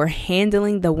who are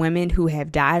handling the women who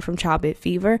have died from childbed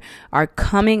fever are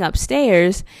coming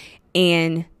upstairs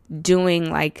and doing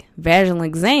like vaginal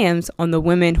exams on the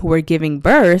women who are giving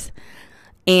birth.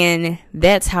 And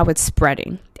that's how it's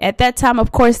spreading. At that time,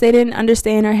 of course, they didn't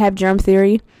understand or have germ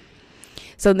theory.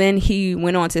 So then he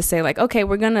went on to say, like, okay,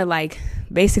 we're going to like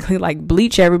basically like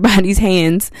bleach everybody's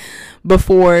hands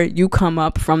before you come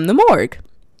up from the morgue.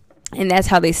 And that's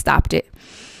how they stopped it.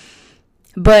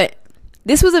 But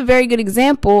this was a very good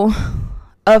example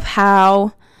of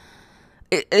how,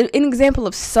 an example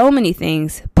of so many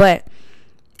things, but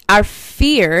our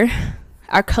fear,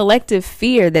 our collective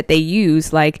fear that they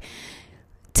use, like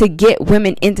to get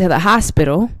women into the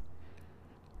hospital,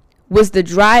 was the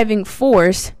driving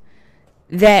force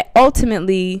that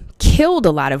ultimately killed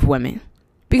a lot of women.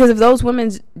 Because if those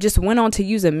women just went on to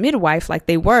use a midwife like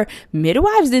they were,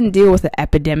 midwives didn't deal with the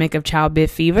epidemic of childbed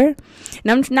fever.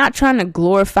 And I'm not trying to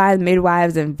glorify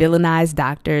midwives and villainize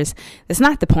doctors. That's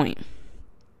not the point.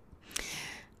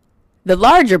 The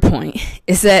larger point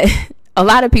is that a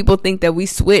lot of people think that we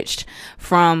switched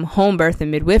from home birth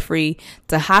and midwifery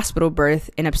to hospital birth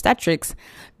and obstetrics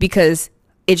because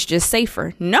it's just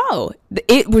safer. No,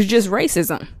 it was just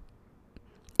racism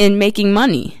and making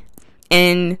money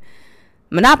and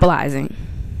monopolizing.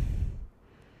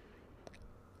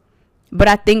 But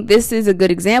I think this is a good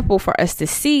example for us to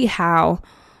see how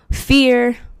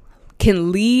fear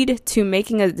can lead to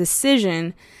making a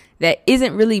decision that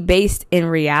isn't really based in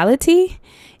reality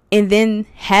and then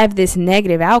have this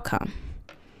negative outcome.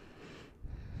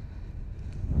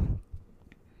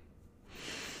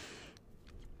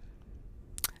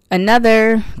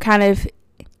 Another kind of,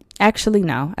 actually,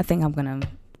 no, I think I'm going to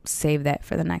save that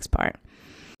for the next part.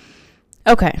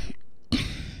 Okay.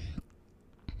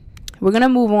 We're going to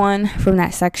move on from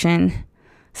that section.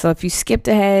 So if you skipped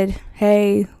ahead,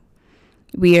 hey,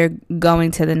 we are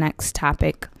going to the next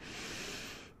topic.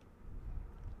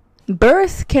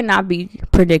 Birth cannot be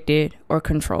predicted or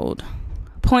controlled.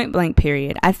 Point blank,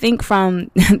 period. I think from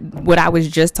what I was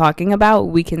just talking about,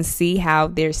 we can see how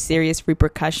there's serious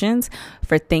repercussions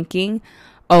for thinking,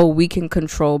 oh, we can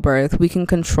control birth. We can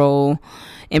control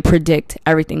and predict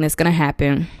everything that's going to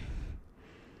happen.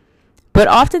 But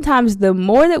oftentimes, the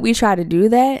more that we try to do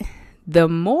that, the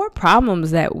more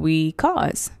problems that we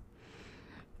cause.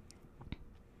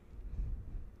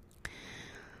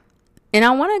 And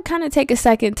I want to kind of take a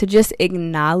second to just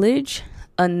acknowledge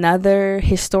another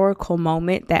historical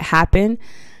moment that happened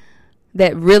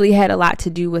that really had a lot to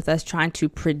do with us trying to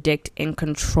predict and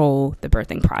control the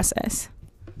birthing process.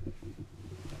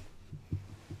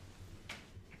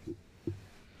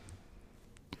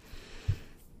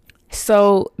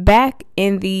 So back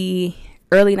in the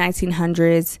early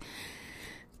 1900s,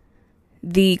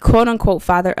 the quote-unquote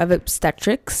father of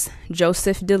obstetrics,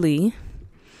 Joseph DeLee,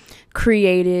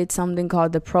 created something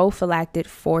called the prophylactic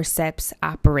forceps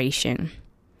operation,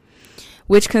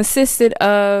 which consisted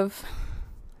of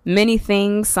many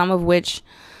things, some of which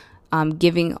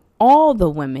giving all the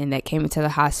women that came into the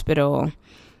hospital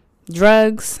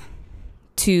drugs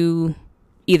to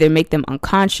either make them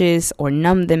unconscious or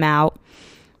numb them out,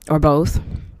 or both.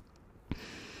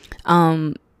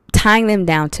 Tying them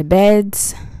down to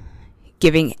beds,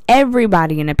 giving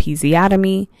everybody an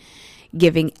episiotomy,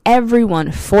 giving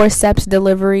everyone forceps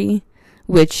delivery,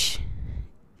 which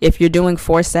if you're doing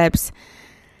forceps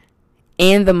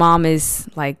and the mom is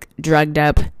like drugged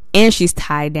up and she's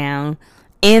tied down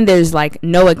and there's like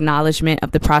no acknowledgement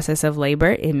of the process of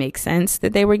labor, it makes sense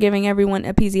that they were giving everyone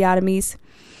episiotomies.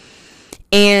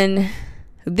 And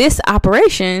this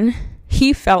operation,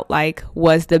 he felt like,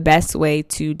 was the best way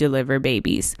to deliver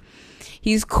babies.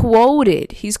 He's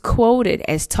quoted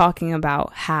as talking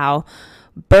about how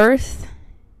birth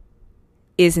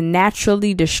is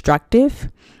naturally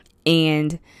destructive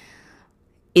and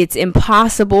it's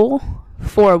impossible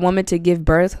for a woman to give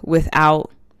birth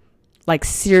without like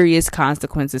serious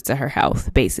consequences to her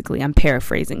health. Basically, I'm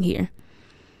paraphrasing here.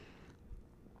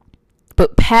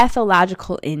 But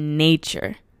pathological in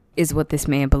nature is what this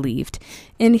man believed.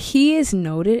 And he is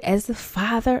noted as the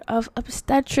father of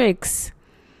obstetrics.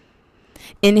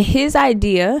 In his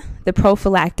idea, the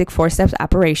prophylactic forceps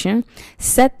operation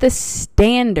set the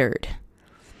standard.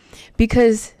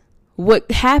 Because what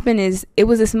happened is, it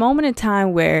was this moment in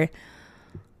time where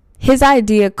his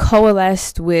idea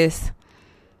coalesced with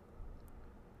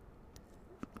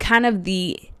kind of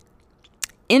the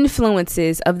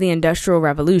influences of the Industrial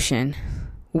Revolution,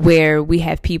 where we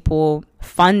have people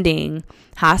funding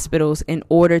hospitals in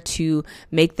order to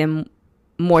make them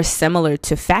more similar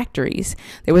to factories.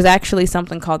 There was actually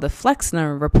something called the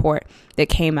Flexner report that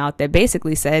came out that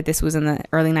basically said, this was in the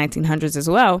early 1900s as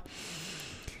well,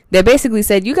 that basically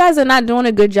said, you guys are not doing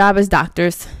a good job as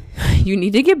doctors. You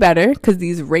need to get better because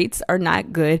these rates are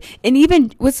not good. And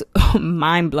even what's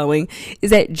mind-blowing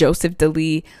is that Joseph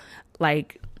DeLee,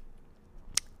 like,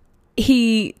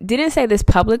 he didn't say this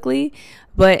publicly,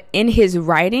 but in his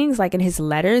writings, like in his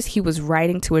letters, he was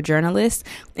writing to a journalist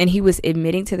and he was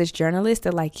admitting to this journalist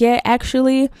that, like, yeah,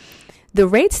 actually the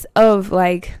rates of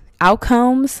like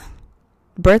outcomes,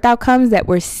 birth outcomes that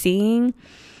we're seeing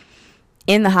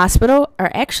in the hospital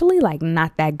are actually like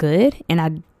not that good. And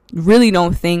I really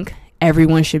don't think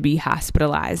everyone should be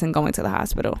hospitalized and going to the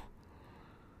hospital.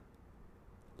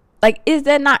 Like, is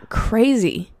that not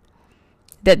crazy?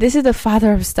 That this is the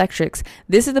father of obstetrics.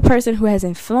 This is the person who has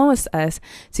influenced us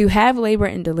to have labor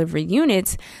and delivery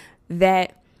units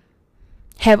that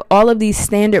have all of these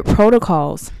standard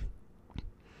protocols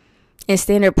and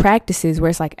standard practices where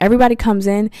it's like everybody comes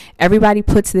in, everybody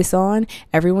puts this on,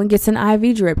 everyone gets an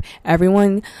IV drip,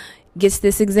 everyone gets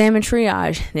this exam and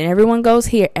triage, then everyone goes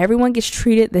here, everyone gets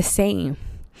treated the same,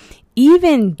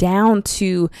 even down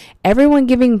to everyone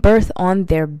giving birth on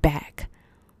their back.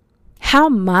 How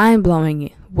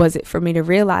mind-blowing was it for me to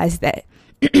realize that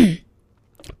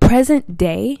present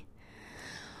day,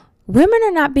 women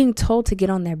are not being told to get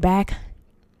on their back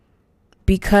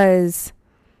because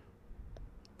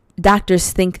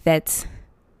doctors think that's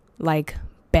like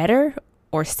better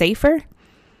or safer.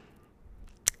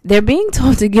 They're being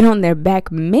told to get on their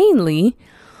back mainly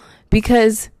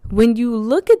because when you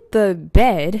look at the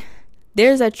bed,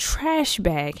 there's a trash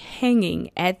bag hanging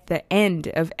at the end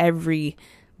of every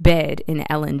bed in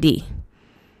L&D.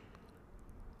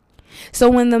 So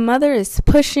when the mother is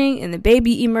pushing and the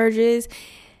baby emerges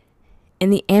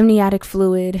and the amniotic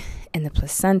fluid and the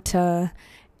placenta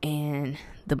and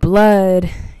the blood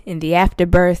and the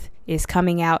afterbirth is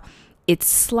coming out, it's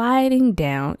sliding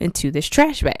down into this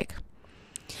trash bag,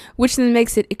 which then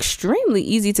makes it extremely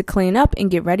easy to clean up and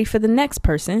get ready for the next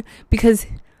person, because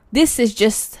this is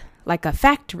just like a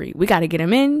factory. We got to get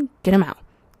them in, get them out,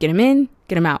 get them in,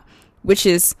 get them out, which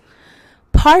is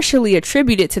partially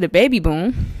attributed to the baby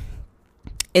boom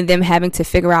and them having to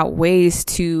figure out ways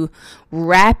to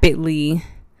rapidly,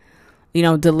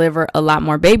 deliver a lot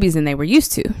more babies than they were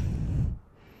used to.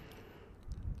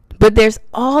 But there's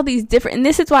all these different, and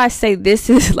this is why I say this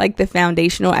is like the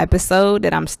foundational episode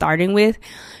that I'm starting with,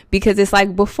 because it's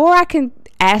like, before I can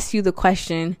ask you the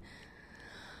question,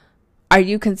 are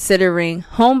you considering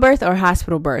home birth or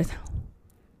hospital birth?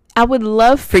 I would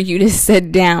love for you to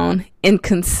sit down and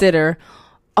consider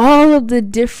all of the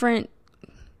different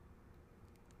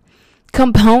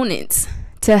components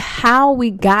to how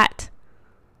we got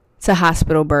to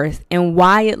hospital birth and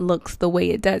why it looks the way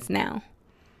it does now.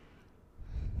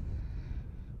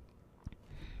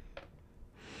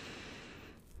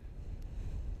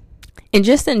 And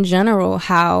just in general,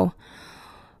 how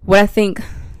what I think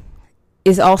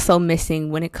is also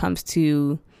missing when it comes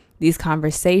to these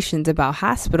conversations about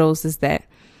hospitals is that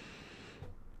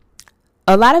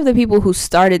a lot of the people who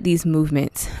started these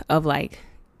movements of like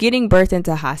getting birth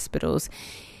into hospitals,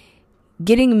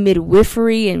 getting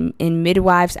midwifery and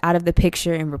midwives out of the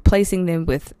picture and replacing them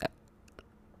with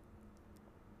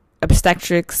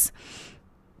obstetrics,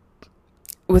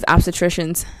 with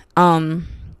obstetricians,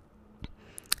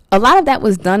 a lot of that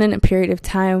was done in a period of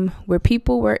time where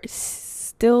people were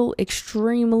still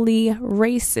extremely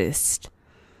racist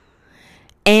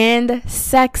and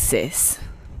sexist.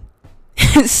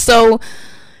 So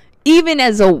even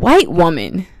as a white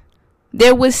woman,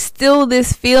 there was still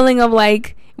this feeling of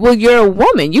like, well, you're a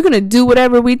woman, you're going to do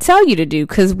whatever we tell you to do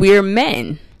because we're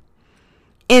men.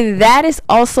 And that is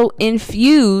also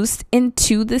infused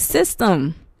into the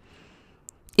system.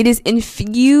 It is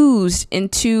infused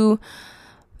into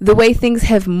the way things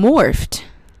have morphed.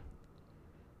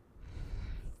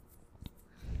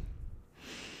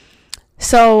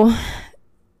 So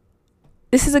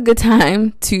this is a good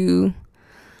time to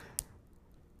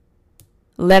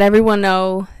let everyone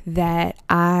know that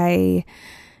I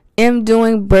am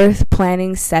doing birth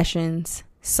planning sessions.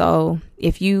 So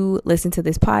if you listen to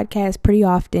this podcast pretty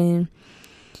often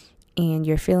and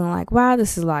you're feeling like, wow,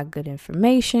 this is a lot of good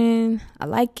information, I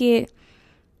like it,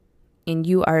 and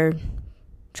you are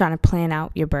trying to plan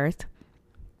out your birth,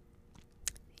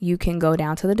 you can go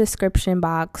down to the description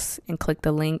box and click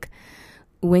the link.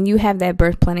 When you have that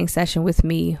birth planning session with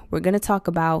me, we're going to talk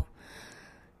about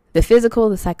the physical,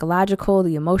 the psychological,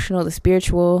 the emotional, the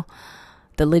spiritual,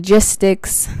 the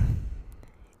logistics,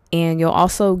 and you'll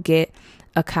also get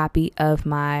a copy of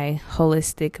my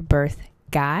holistic birth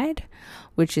guide,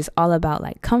 which is all about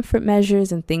like comfort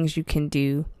measures and things you can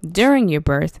do during your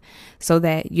birth so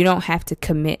that you don't have to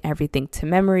commit everything to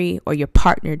memory, or your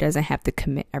partner doesn't have to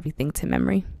commit everything to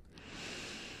memory.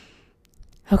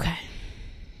 Okay.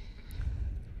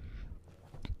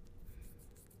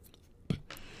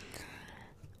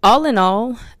 All in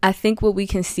all, I think what we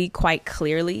can see quite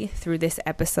clearly through this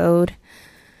episode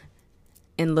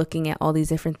and looking at all these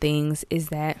different things is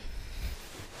that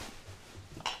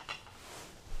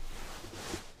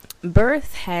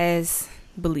birth has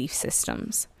belief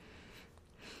systems.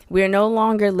 We are no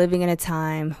longer living in a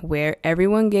time where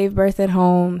everyone gave birth at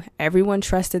home, everyone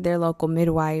trusted their local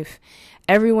midwife,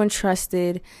 everyone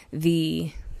trusted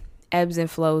the ebbs and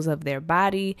flows of their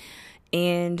body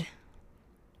and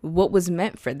what was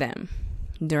meant for them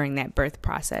during that birth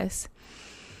process.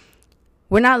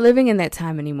 We're not living in that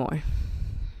time anymore.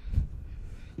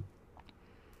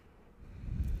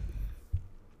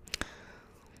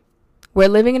 We're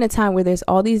living in a time where there's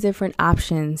all these different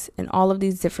options and all of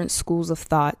these different schools of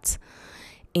thoughts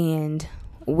and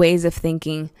ways of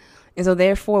thinking. And so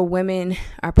therefore women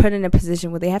are put in a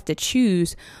position where they have to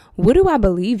choose, what do I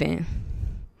believe in?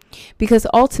 Because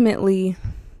ultimately,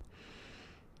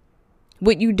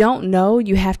 what you don't know,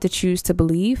 you have to choose to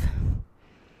believe.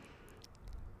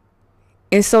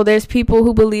 And so there's people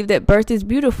who believe that birth is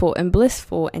beautiful and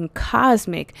blissful and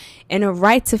cosmic and a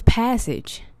rites of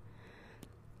passage.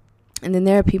 And then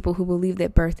there are people who believe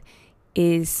that birth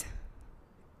is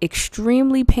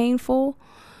extremely painful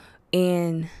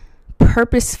and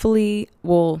unpurposefully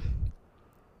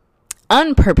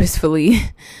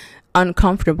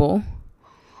uncomfortable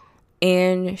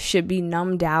and should be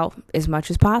numbed out as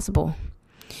much as possible.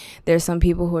 There's some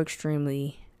people who are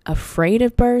extremely afraid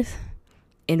of birth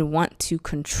and want to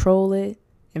control it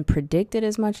and predict it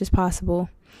as much as possible.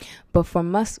 But for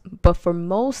most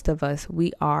of us,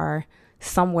 we are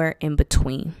somewhere in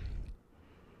between.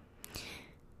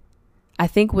 I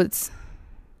think what's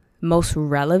most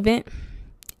relevant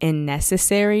and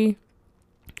necessary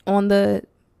on the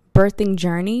birthing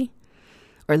journey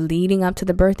or leading up to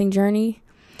the birthing journey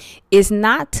is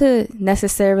not to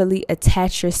necessarily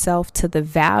attach yourself to the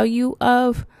value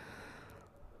of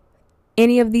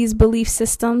any of these belief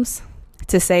systems,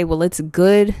 to say, well, it's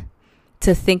good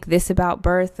to think this about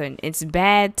birth and it's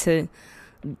bad to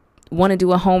want to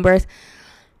do a home birth.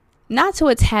 Not to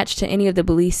attach to any of the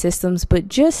belief systems, but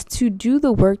just to do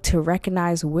the work to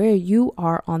recognize where you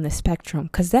are on the spectrum,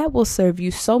 because that will serve you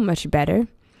so much better.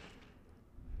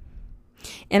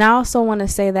 And I also want to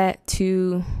say that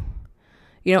to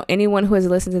anyone who has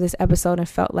listened to this episode and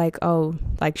felt like, oh,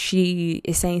 like she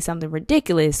is saying something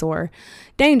ridiculous or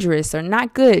dangerous or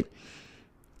not good.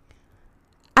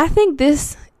 I think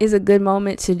this is a good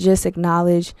moment to just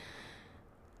acknowledge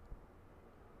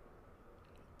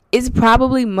it's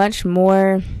probably much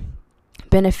more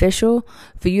beneficial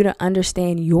for you to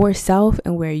understand yourself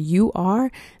and where you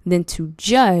are than to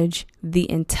judge the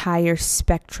entire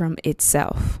spectrum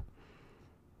itself.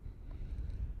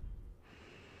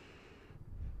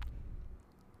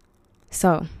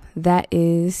 So that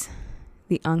is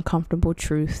the uncomfortable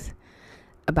truth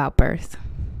about birth.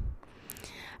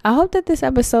 I hope that this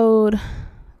episode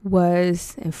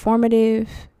was informative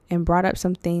and brought up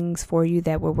some things for you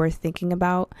that were worth thinking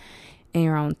about in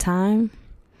your own time,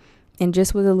 and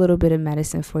just with a little bit of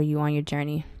medicine for you on your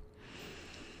journey.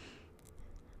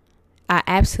 I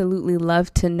absolutely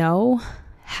love to know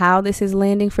how this is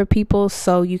landing for people,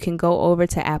 so you can go over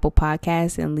to Apple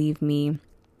Podcasts and leave me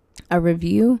a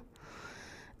review.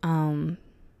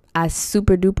 I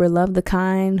super duper love the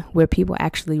kind where people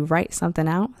actually write something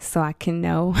out so I can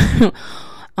know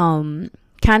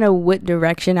kind of what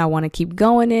direction I want to keep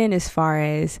going in as far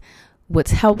as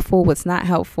what's helpful, what's not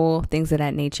helpful, things of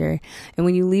that nature. And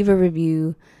when you leave a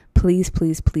review, please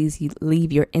you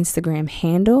leave your Instagram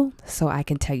handle so I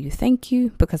can tell you thank you,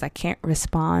 because I can't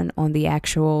respond on the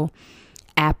actual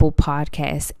Apple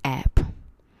Podcast app.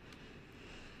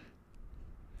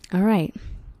 All right.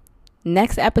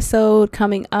 Next episode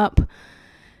coming up.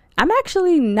 I'm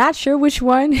actually not sure which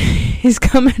one is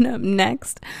coming up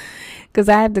next, because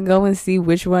I have to go and see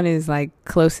which one is like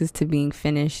closest to being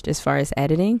finished as far as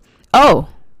editing. Oh,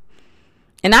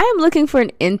 and I am looking for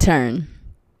an intern.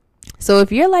 So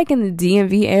if you're like in the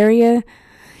DMV area,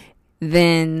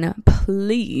 then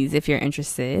please, if you're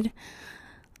interested,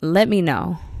 let me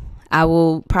know. I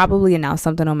will probably announce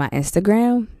something on my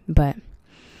Instagram, but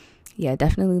yeah,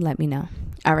 definitely let me know.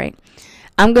 All right.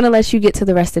 I'm going to let you get to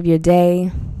the rest of your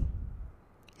day.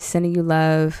 Sending you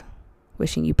love,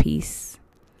 wishing you peace.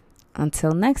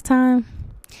 Until next time.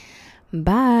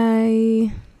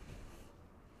 Bye.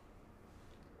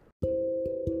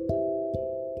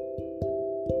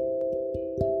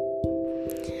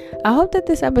 I hope that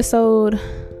this episode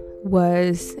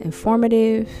was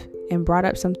informative and brought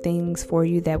up some things for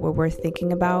you that were worth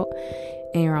thinking about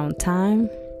in your own time,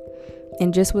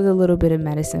 and just with a little bit of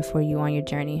medicine for you on your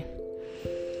journey.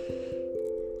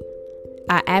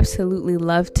 I absolutely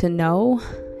love to know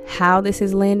how this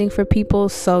is landing for people,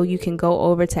 so you can go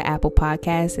over to Apple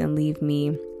Podcasts and leave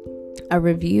me a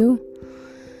review.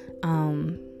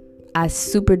 I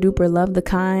super duper love the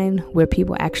kind where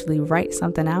people actually write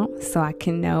something out so I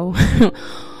can know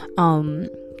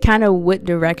kind of what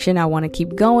direction I want to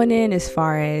keep going in as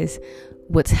far as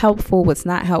what's helpful, what's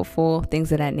not helpful,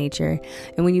 things of that nature.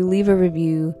 And when you leave a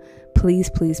review, please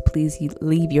you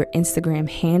leave your Instagram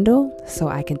handle so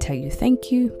I can tell you thank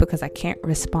you, because I can't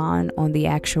respond on the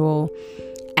actual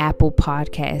Apple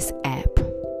Podcast app.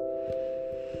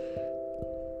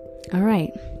 All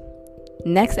right.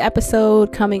 Next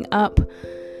episode coming up.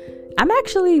 I'm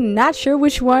actually not sure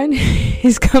which one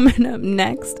is coming up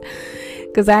next,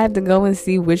 because I have to go and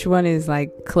see which one is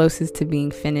like closest to being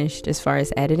finished as far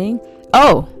as editing.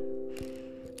 Oh,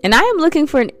 and I am looking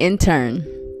for an intern.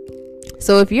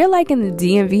 So if you're like in the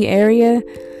DMV area,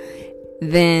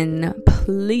 then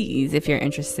please, if you're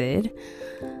interested,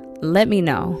 let me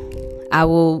know. I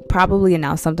will probably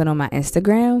announce something on my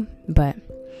Instagram, but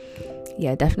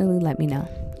yeah, definitely let me know.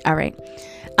 All right.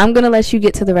 I'm going to let you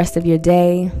get to the rest of your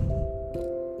day.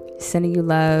 Sending you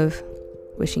love,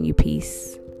 wishing you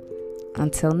peace.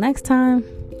 Until next time.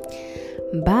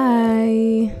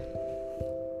 Bye.